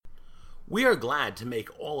We are glad to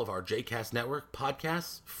make all of our JCast Network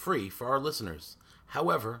podcasts free for our listeners.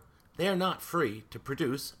 However, they are not free to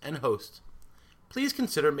produce and host. Please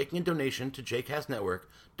consider making a donation to JCast Network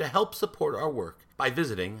to help support our work by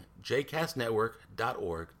visiting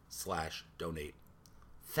jcastnetwork.org/donate.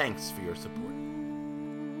 Thanks for your support.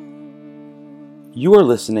 You are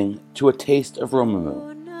listening to A Taste of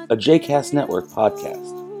Romemu, a JCast Network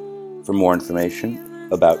podcast. For more information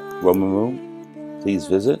about Romemu, please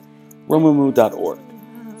visit romemu.org.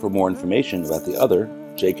 For more information about the other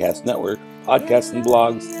JCast Network podcasts and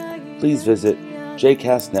blogs, please visit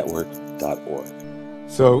jcastnetwork.org.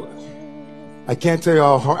 So, I can't tell you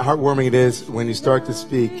how heartwarming it is when you start to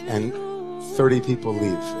speak and 30 people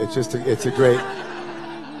leave. It's a great...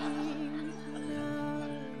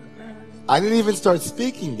 I didn't even start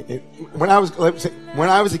speaking. When I was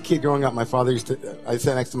a kid growing up, my father I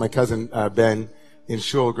sat next to my cousin Ben in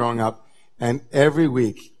shul growing up, and every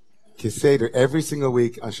week, Keseder, every single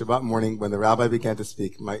week on Shabbat morning, when the rabbi began to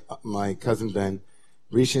speak, my cousin Ben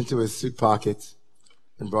reached into his suit pocket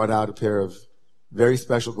and brought out a pair of very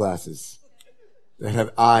special glasses that had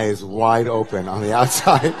eyes wide open on the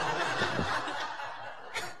outside.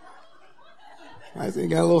 I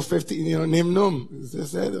think I got a little 50, nim num.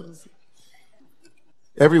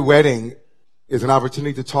 Every wedding is an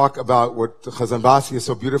opportunity to talk about what Chazan Basi is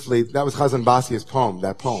so beautifully. That was Chazan Basi's poem,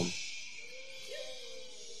 that poem.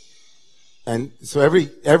 And so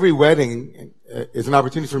every wedding is an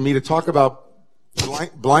opportunity for me to talk about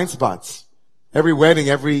blind spots. Every wedding,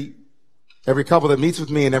 every couple that meets with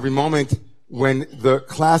me, and every moment when the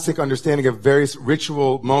classic understanding of various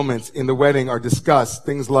ritual moments in the wedding are discussed,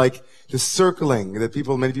 things like the circling that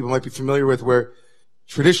many people might be familiar with, where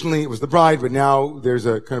traditionally it was the bride, but now there's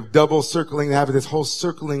a kind of double circling. They have this whole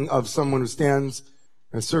circling of someone who stands,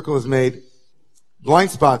 and a circle is made. Blind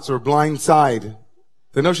spots or blind side.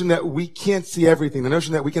 The notion that we can't see everything. The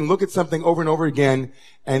notion that we can look at something over and over again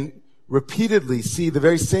and repeatedly see the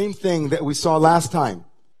very same thing that we saw last time,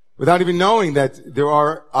 without even knowing that there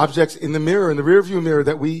are objects in the mirror, in the rearview mirror,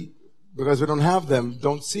 that we, because we don't have them,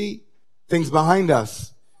 don't see things behind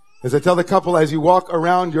us. As I tell the couple, as you walk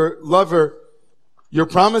around your lover, you're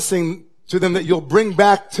promising to them that you'll bring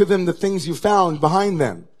back to them the things you found behind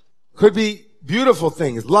them. Could be beautiful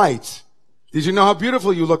things, light. Did you know how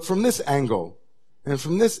beautiful you look from this angle? And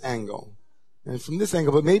from this angle? And from this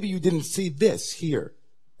angle? But maybe you didn't see this here.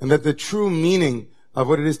 And that the true meaning of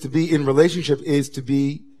what it is to be in relationship is to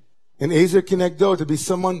be an Ezer Kenegdo, to be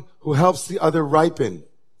someone who helps the other ripen.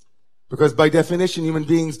 Because by definition, human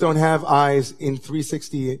beings don't have eyes in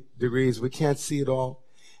 360 degrees. We can't see it all.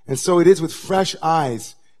 And so it is with fresh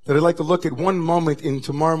eyes that I'd like to look at one moment in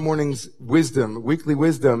tomorrow morning's wisdom, weekly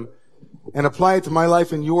wisdom, and apply it to my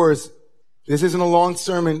life and yours. This isn't a long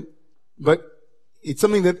sermon, but it's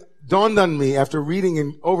something that dawned on me after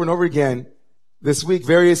reading over and over again this week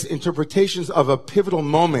various interpretations of a pivotal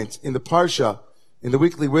moment in the Parsha, in the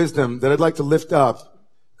weekly wisdom, that I'd like to lift up,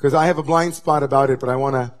 because I have a blind spot about it, but I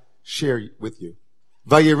want to share with you.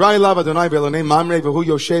 Vayera elav Adonai be'elonei mamre v'hu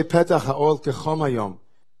yoshei petach ha'ol kechom hayom.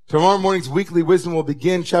 Tomorrow morning's weekly wisdom will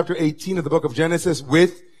begin chapter 18 of the book of Genesis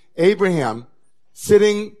with Abraham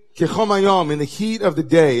sitting kechom hayom in the heat of the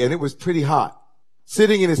day, and it was pretty hot,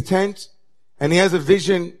 sitting in his tent, and he has a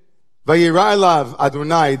vision, Vayera elav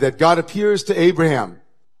Adonai, that God appears to Abraham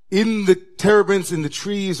in the terebinths, in the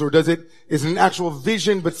trees, or is it an actual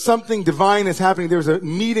vision, but something divine is happening. There's a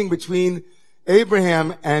meeting between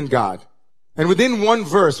Abraham and God. And within one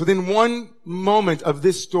verse, within one moment of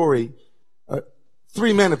this story,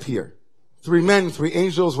 3 men appear. 3 men, 3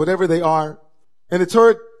 angels, whatever they are. And the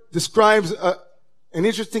Torah describes an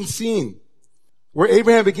interesting scene where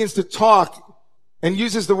Abraham begins to talk and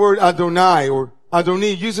uses the word Adonai, or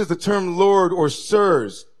Adoni, uses the term Lord or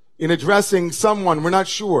sirs in addressing someone. We're not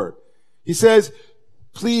sure. He says,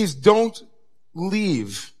 please don't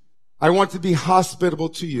leave. I want to be hospitable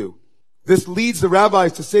to you. This leads the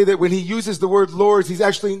rabbis to say that when he uses the word Lord, he's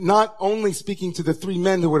actually not only speaking to the 3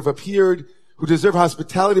 men who would have appeared, who deserve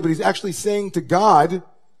hospitality, but he's actually saying to God,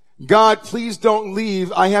 God, please don't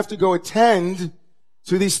leave. I have to go attend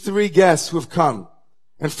to these 3 guests who have come.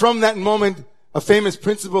 And from that moment, a famous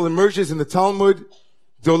principle emerges in the Talmud.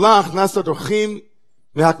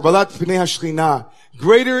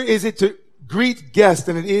 Greater is it to greet guests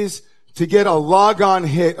than it is to get a log-on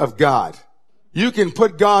hit of God. You can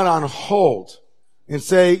put God on hold and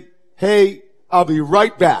say, hey, I'll be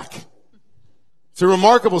right back. It's a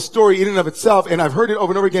remarkable story in and of itself, and I've heard it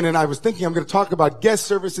over and over again, and I was thinking I'm going to talk about guest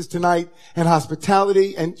services tonight and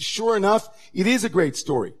hospitality, and sure enough, it is a great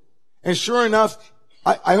story. And sure enough,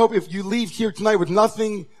 I hope if you leave here tonight with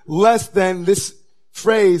nothing less than this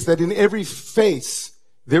phrase that in every face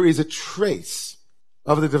there is a trace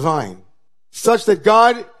of the divine, such that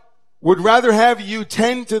God would rather have you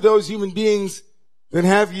tend to those human beings than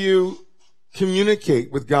have you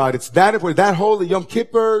communicate with God. It's that holy. Yom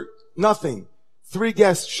Kippur, nothing. 3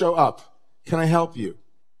 guests show up. Can I help you?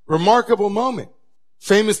 Remarkable moment.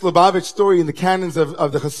 Famous Lubavitch story in the canons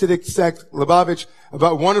of the Hasidic sect, Lubavitch,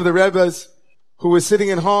 about one of the Rebbes who was sitting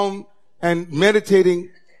at home and meditating.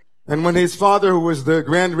 And when his father, who was the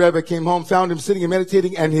Grand Rebbe, came home, found him sitting and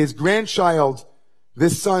meditating, and his grandchild,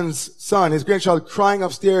 this son's son, his grandchild crying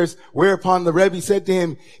upstairs, whereupon the Rebbe said to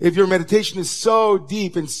him, if your meditation is so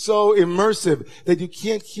deep and so immersive that you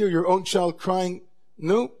can't hear your own child crying,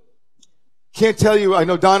 no. Can't tell you, I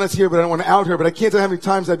know Donna's here, but I don't want to out her, but I can't tell you how many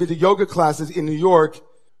times I've been to yoga classes in New York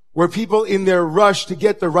where people in their rush to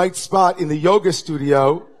get the right spot in the yoga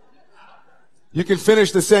studio, you can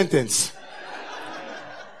finish the sentence.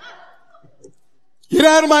 Get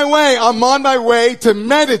out of my way. I'm on my way to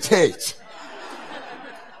meditate.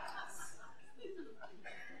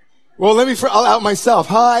 Well, I'll out myself.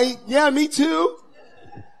 Hi. Yeah, me too.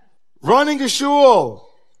 Running to shul.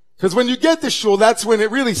 Because when you get to shul, that's when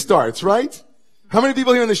it really starts, right? How many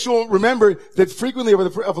people here in the shul remember that frequently over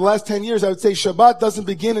the last 10 years, I would say Shabbat doesn't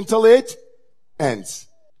begin until it ends.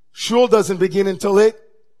 Shul doesn't begin until it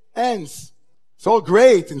ends. It's all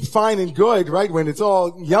great and fine and good, right? When it's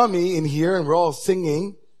all yummy in here and we're all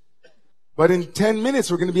singing. But in 10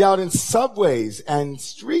 minutes, we're going to be out in subways and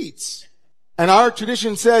streets. And our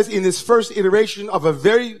tradition says in this first iteration of a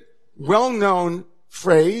very well-known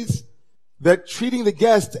phrase that treating the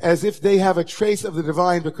guest as if they have a trace of the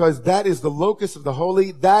divine because that is the locus of the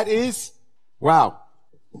holy, that is, wow.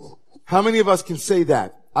 How many of us can say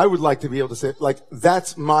that? I would like to be able to say it, like,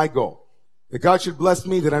 that's my goal. That God should bless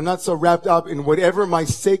me, that I'm not so wrapped up in whatever my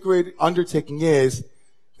sacred undertaking is,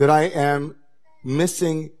 that I am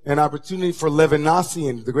missing an opportunity for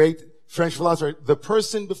Levinasian, the great French philosopher. The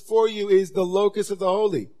person before you is the locus of the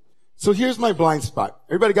holy. So here's my blind spot.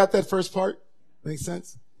 Everybody got that first part? Makes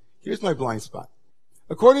sense? Here's my blind spot.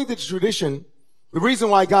 According to tradition, the reason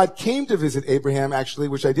why God came to visit Abraham, actually,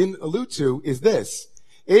 which I didn't allude to, is this.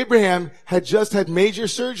 Abraham had just had major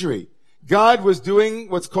surgery. God was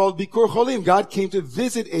doing what's called Bikur Cholim. God came to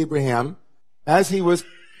visit Abraham as he was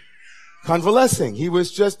convalescing. He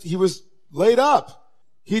was laid up.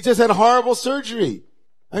 He just had was surgery.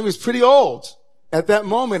 He was pretty old at that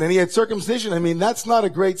moment, and he had circumcision. I mean, that's not a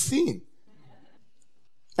great scene.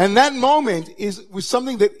 And that moment was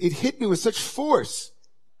something that it hit me with such force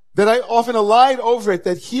that I often lied over it,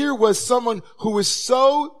 that here was someone who was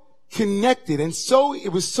so connected and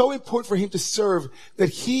it was so important for him to serve that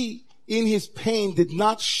he, in his pain, did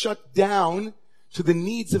not shut down to the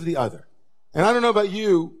needs of the other. And I don't know about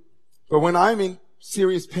you, but when I'm in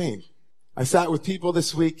serious pain, I sat with people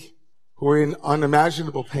this week who were in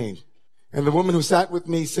unimaginable pain. And the woman who sat with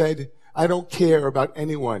me said, I don't care about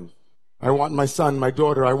anyone. I want my son, my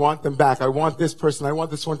daughter. I want them back. I want this person. I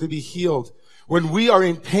want this one to be healed. When we are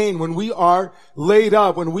in pain, when we are laid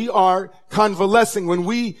up, when we are convalescing, when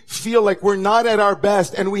we feel like we're not at our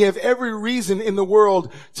best, and we have every reason in the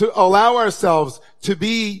world to allow ourselves to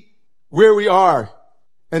be where we are.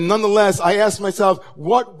 And nonetheless, I asked myself,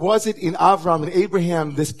 what was it in Avram and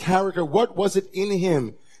Abraham, this character, what was it in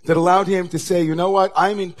him that allowed him to say, you know what,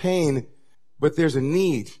 I'm in pain, but there's a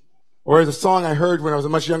need. Or as a song I heard when I was a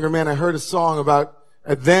much younger man, I heard a song about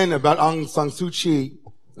Aung San Suu Kyi.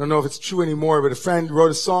 I don't know if it's true anymore, but a friend wrote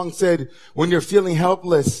a song, said, when you're feeling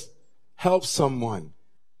helpless, help someone.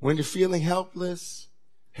 When you're feeling helpless,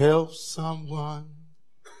 help someone.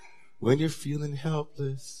 When you're feeling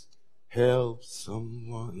helpless, help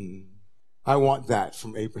someone. I want that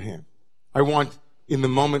from Abraham. I want, in the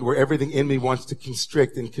moment where everything in me wants to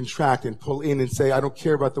constrict and contract and pull in and say, I don't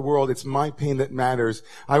care about the world, it's my pain that matters.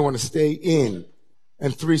 I want to stay in.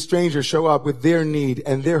 And 3 strangers show up with their need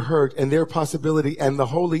and their hurt and their possibility, and the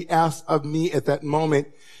holy asks of me at that moment,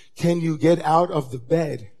 can you get out of the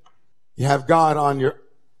bed? You have God on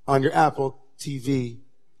your Apple TV,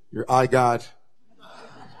 your iGod,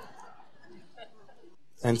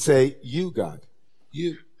 and say, you, God,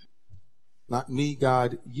 you. Not me,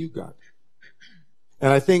 God, you, God.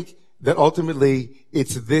 And I think that ultimately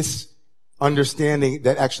it's this understanding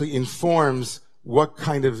that actually informs what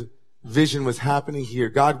kind of vision was happening here.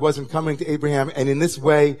 God wasn't coming to Abraham, and in this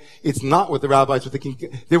way, it's not what the rabbis were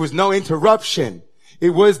thinking. There was no interruption. It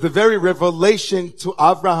was the very revelation to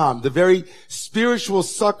Abraham, the very spiritual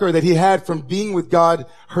succor that he had from being with God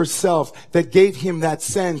herself that gave him that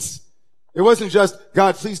sense. It wasn't just,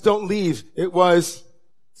 God, please don't leave. It was,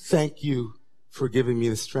 thank you for giving me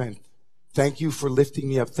the strength. Thank you for lifting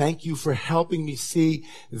me up. Thank you for helping me see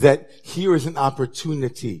that here is an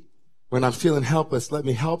opportunity. When I'm feeling helpless, let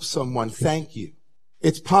me help someone. Thank you.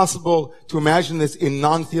 It's possible to imagine this in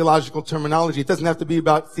non-theological terminology. It doesn't have to be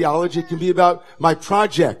about theology. It can be about my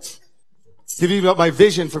project. It can be about my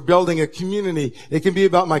vision for building a community. It can be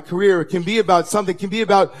about my career. It can be about something. It can be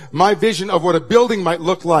about my vision of what a building might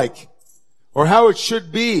look like or how it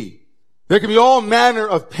should be. There can be all manner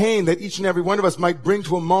of pain that each and every one of us might bring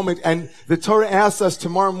to a moment. And the Torah asks us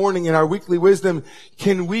tomorrow morning in our weekly wisdom,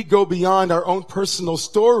 can we go beyond our own personal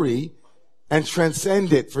story and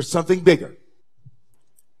transcend it for something bigger?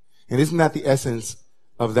 And isn't that the essence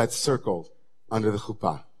of that circle under the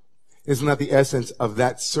chuppah? Isn't that the essence of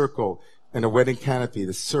that circle in a wedding canopy,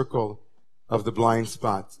 the circle of the blind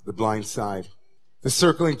spot, the blind side? The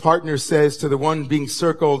circling partner says to the one being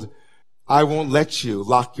circled, I won't let you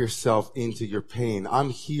lock yourself into your pain.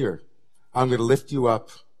 I'm here. I'm going to lift you up.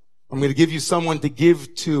 I'm going to give you someone to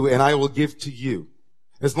give to, and I will give to you.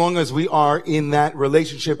 As long as we are in that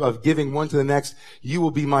relationship of giving one to the next, you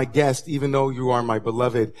will be my guest, even though you are my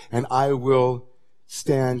beloved, and I will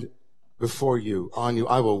stand before you, on you.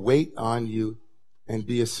 I will wait on you and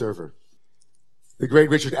be a server. The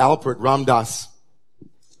great Richard Alpert, Ramdas,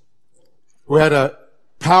 who had a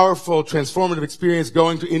powerful, transformative experience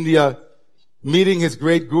going to India, meeting his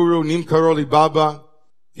great guru, Neem Karoli Baba.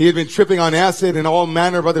 He had been tripping on acid and all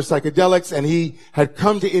manner of other psychedelics, and he had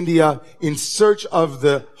come to India in search of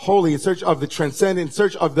the holy, in search of the transcendent, in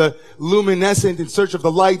search of the luminescent, in search of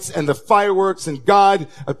the lights and the fireworks and God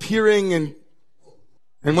appearing.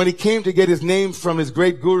 And when he came to get his name from his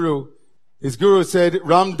great guru, his guru said,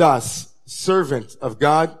 Ramdas, servant of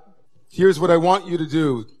God, here's what I want you to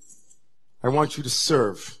do. I want you to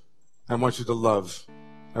serve. I want you to love.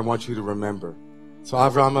 I want you to remember. So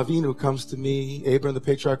Avraham Avinu comes to me, Abraham the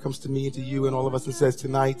patriarch comes to me and to you and all of us and says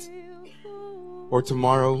tonight or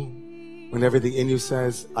tomorrow, when everything in you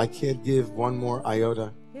says, I can't give one more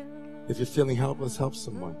iota. If you're feeling helpless, help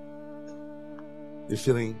someone. You're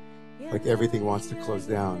feeling like everything wants to close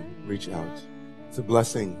down, reach out. It's a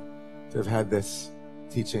blessing to have had this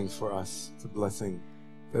teaching for us. It's a blessing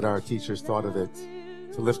that our teachers thought of it,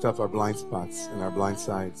 to lift up our blind spots and our blind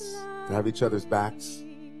sides, to have each other's backs.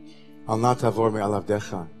 Al na tavor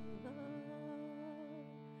me'alavdecha.